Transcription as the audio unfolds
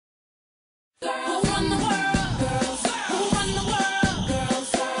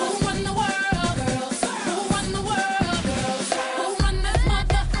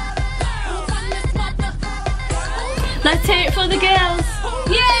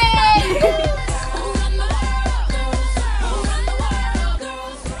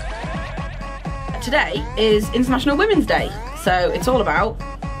today is International Women's Day, so it's all about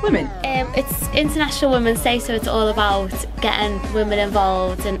women. It's International Women's Day, so it's all about getting women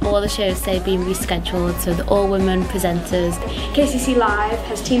involved in all the shows say being rescheduled, so the all women presenters. KCC Live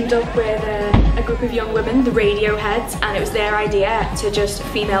has teamed up with a group of young women, the Radioheads, and it was their idea to just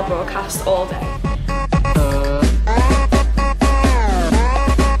female broadcast all day.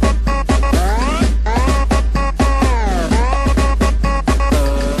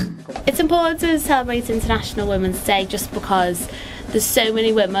 It's important to celebrate International Women's Day just because there's so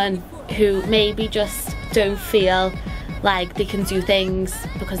many women who maybe just don't feel like they can do things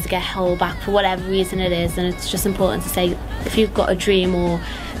because they get held back for whatever reason it is, and it's just important to say if you've got a dream or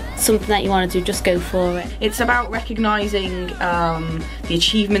something that you want to do, just go for it. It's about recognising the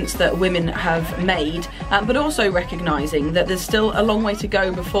achievements that women have made, but also recognising that there's still a long way to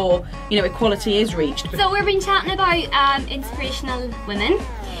go before, you know, equality is reached. So we've been chatting about inspirational women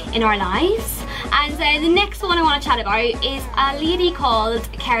in our lives, and the next one I want to chat about is a lady called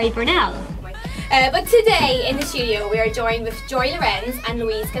Kerry Burnell. But today in the studio we are joined with Joy Lorenz and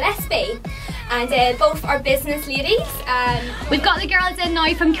Louise Gillespie, and both are business ladies. We've got the girls in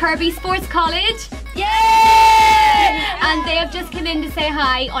now from Kirby Sports College. Yay! And they have just come in to say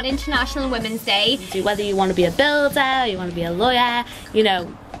hi on International Women's Day. Whether you want to be a builder, or you want to be a lawyer, you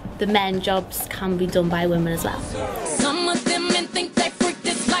know, the men jobs can be done by women as well. Some of them men think they freak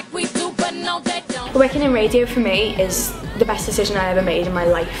this like we do, but no they don't. Working in radio for me is the best decision I ever made in my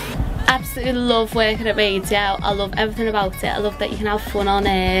life. Absolutely love working at radio. I love everything about it. I love that you can have fun on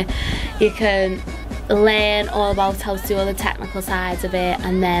air, you can learn all about how to do all the technical sides of it,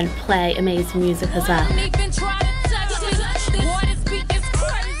 and then play amazing music as well.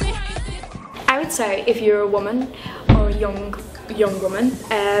 I would say if you're a woman or a young woman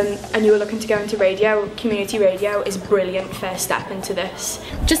and you're looking to go into radio, community radio is a brilliant first step into this.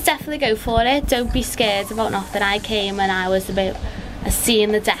 Just definitely go for it. Don't be scared about nothing. I came and I was a bit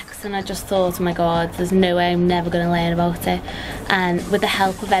seeing the decks and I just thought, oh my god, there's no way I'm never going to learn about it, and with the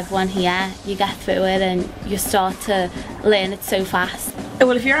help of everyone here you get through it and you start to learn it so fast.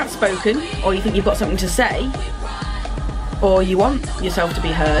 Well, if you're outspoken or you think you've got something to say or you want yourself to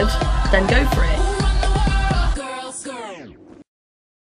be heard, then go for it.